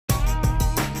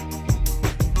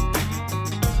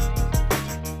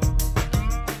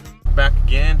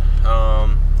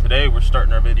today we're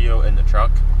starting our video in the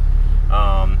truck.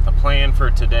 The plan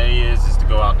for today is to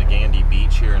go out to Gandy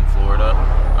Beach here in Florida.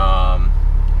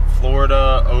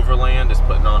 Florida Overland is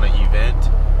putting on an event,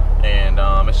 and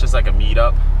it's just like a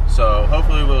meetup. So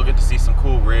hopefully we'll get to see some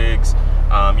cool rigs,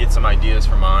 get some ideas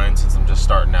for mine since I'm just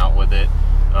starting out with it.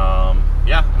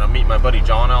 Yeah, and I'll meet my buddy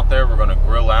John out there. We're gonna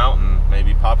grill out and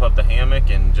maybe pop up the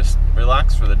hammock and just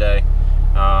relax for the day.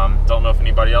 Don't know if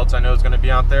anybody else I know is gonna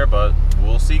be out there, but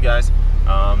we'll see, guys.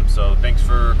 So thanks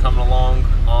for coming along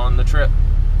on the trip.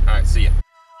 All right, see ya.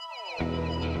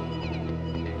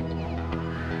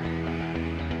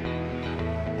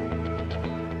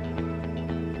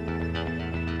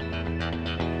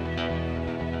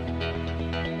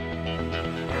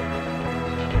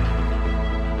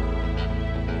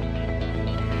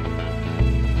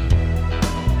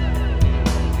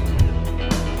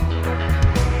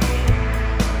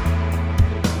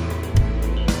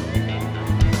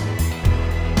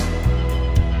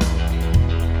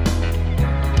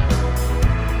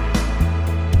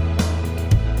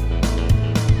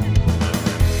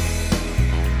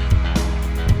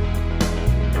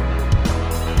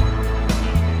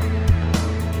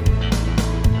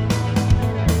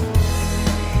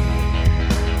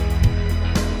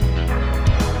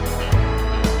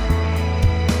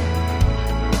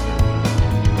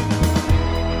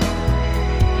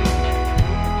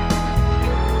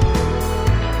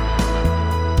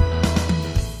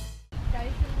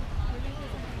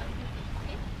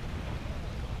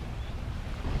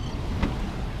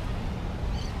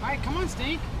 Alright, come on,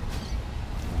 Stink.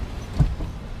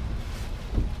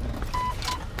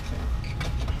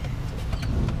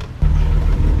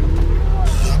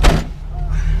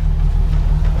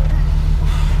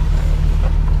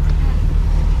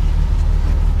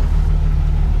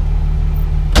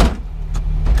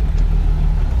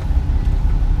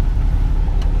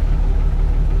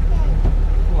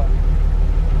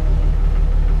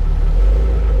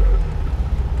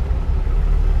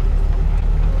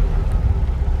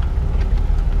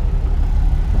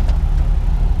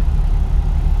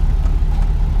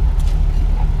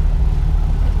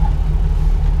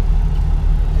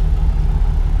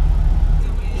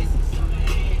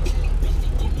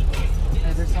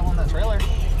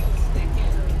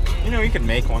 You know, you could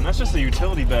make one. That's just a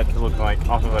utility bed to look like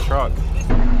off of a truck.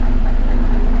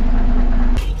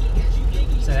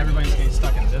 You said everybody's getting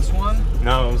stuck in this one?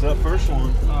 No, it was that first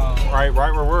one. Oh. Right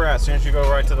where we're at. As soon as you go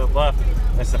right to the left,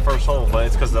 that's the first hole. But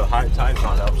it's because the high tide's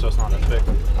not up, so it's not as thick.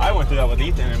 I went through that with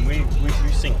Ethan, and we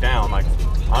sink down. Like,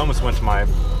 I almost went to my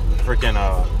freaking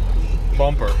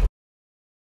bumper.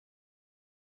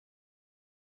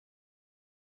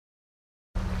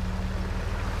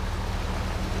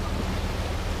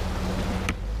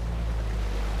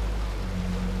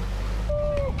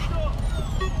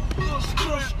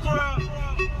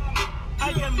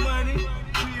 I got money,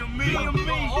 me,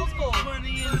 old school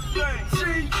money in the bank.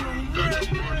 See,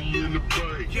 got money in the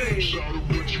bank. Yeah, shout out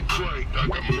what you break. I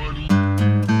got money.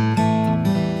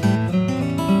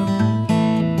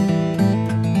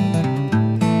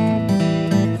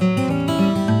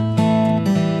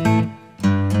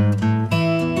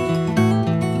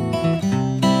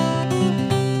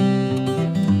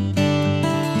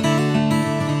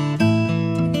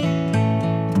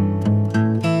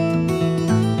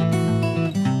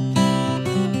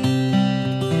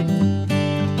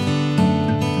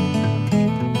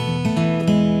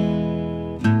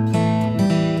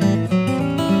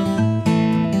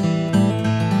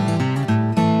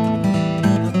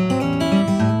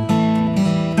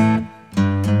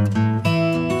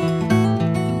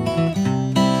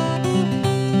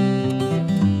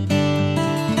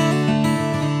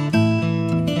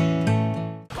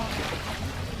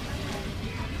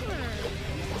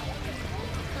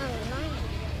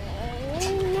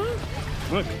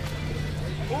 Look.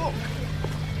 Cool.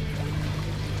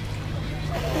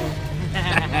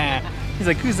 He's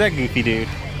like, who's that goofy dude?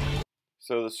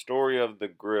 So the story of the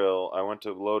grill, I went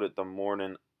to load it the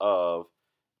morning of,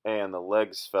 and the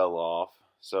legs fell off.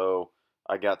 So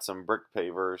I got some brick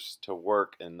pavers to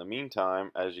work in the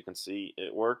meantime. As you can see,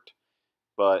 it worked.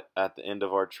 But at the end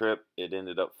of our trip, it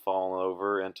ended up falling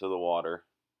over into the water.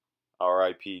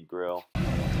 R.I.P. grill.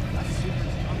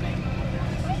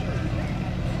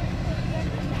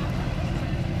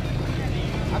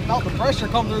 I felt the pressure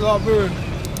come through that bird.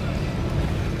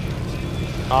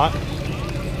 Hot?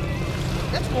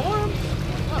 It's warm.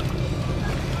 Look.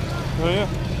 Oh yeah.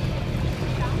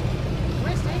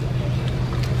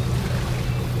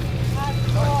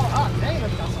 Oh, hot dang,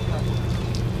 it's got some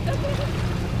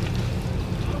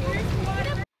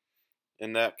pressure.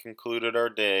 And that concluded our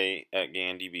day at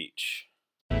Gandy Beach.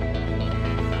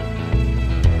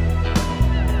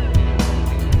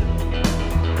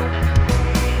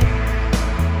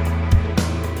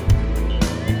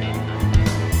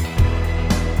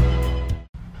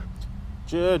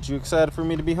 Good. You excited for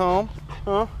me to be home?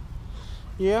 Huh?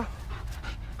 Yeah?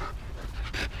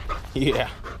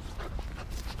 Yeah.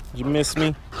 Did you miss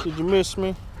me? Did you miss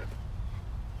me?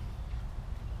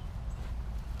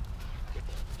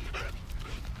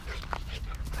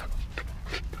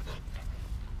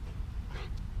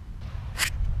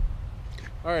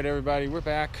 All right, everybody, we're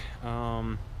back.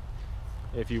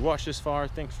 If you watched this far,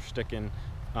 thanks for sticking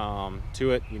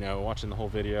to it, you know, watching the whole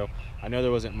video. I know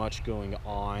there wasn't much going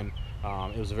on.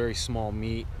 It was a very small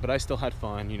meet, but I still had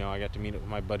fun. You know, I got to meet up with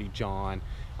my buddy John.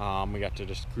 We got to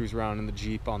just cruise around in the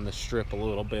Jeep on the strip a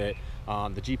little bit.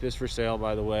 The Jeep is for sale,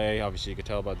 by the way. Obviously, you could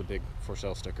tell by the big for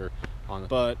sale sticker on it.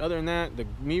 But other than that, the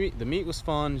meet was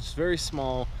fun. It's very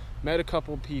small. Met a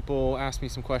couple people, asked me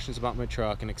some questions about my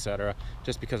truck and etc.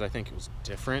 Just because I think it was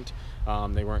different.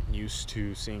 They weren't used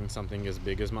to seeing something as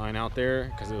big as mine out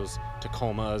there, because it was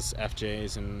Tacomas,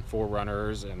 FJs, and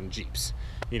 4Runners and Jeeps.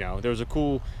 You know, there was a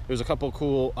couple of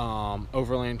cool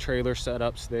Overland trailer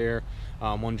setups there.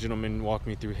 One gentleman walked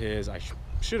me through his. I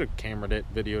should have cameraed it,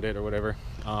 videoed it, or whatever.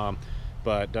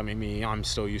 But dummy me, I'm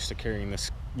still used to carrying this,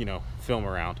 you know, film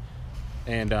around.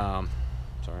 And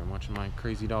sorry, I'm watching my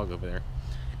crazy dog over there.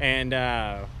 And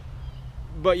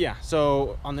but yeah,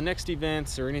 so on the next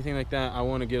events or anything like that, I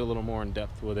want to get a little more in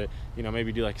depth with it, you know,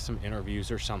 maybe do like some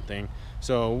interviews or something.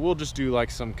 So we'll just do like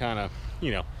some kind of,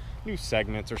 you know, new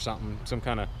segments or something, some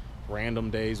kind of random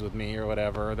days with me or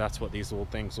whatever. That's what these little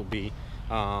things will be.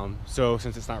 So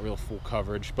since it's not real full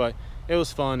coverage, but it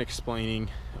was fun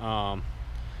explaining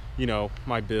you know,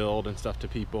 my build and stuff to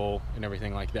people and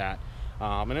everything like that.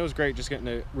 And it was great just getting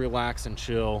to relax and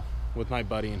chill with my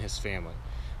buddy and his family.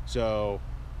 So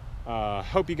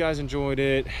hope you guys enjoyed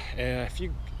it. If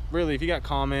you got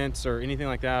comments or anything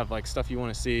like that, of like stuff you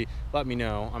want to see, let me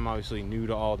know. I'm obviously new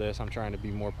to all this. I'm trying to be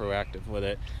more proactive with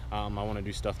it. I want to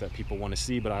do stuff that people want to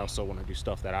see, but I also want to do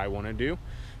stuff that I want to do.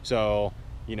 So,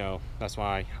 you know, that's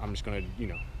why I'm just going to, you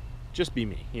know, just be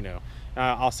me, you know.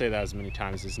 I'll say that as many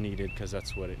times as needed, because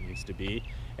that's what it needs to be.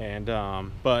 And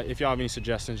but if y'all have any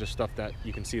suggestions, just stuff that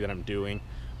you can see that I'm doing,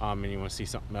 and you want to see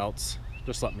something else,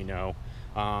 just let me know.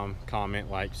 Comment,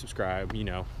 like, subscribe, you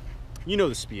know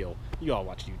the spiel. You all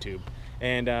watch YouTube.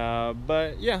 And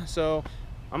but yeah, so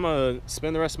I'm gonna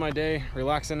spend the rest of my day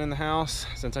relaxing in the house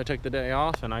since I took the day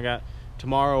off, and I got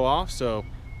tomorrow off. So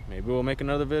maybe we'll make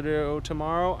another video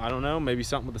tomorrow. I don't know, maybe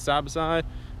something with the side by side,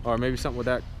 or maybe something with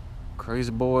that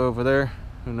crazy boy over there.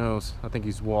 Who knows? I think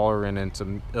he's wallering in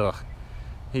some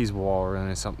he's wallering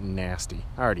in something nasty.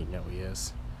 I already know he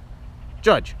is.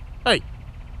 Judge, hey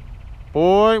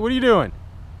boy, what are you doing?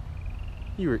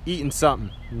 You were eating something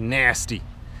nasty.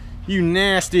 You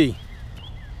nasty.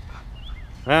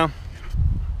 Well,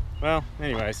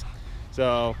 anyways,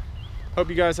 so hope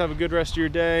you guys have a good rest of your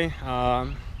day,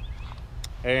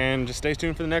 and just stay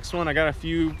tuned for the next one. I got a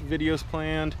few videos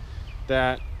planned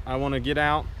that I want to get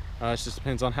out. It just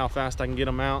depends on how fast I can get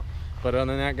them out. But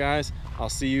other than that, guys, I'll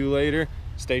see you later.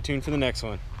 Stay tuned for the next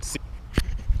one.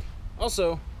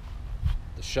 Also,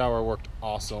 the shower worked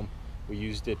awesome. We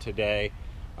used it today.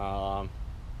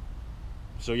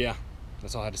 So yeah,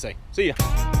 that's all I had to say. See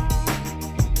ya.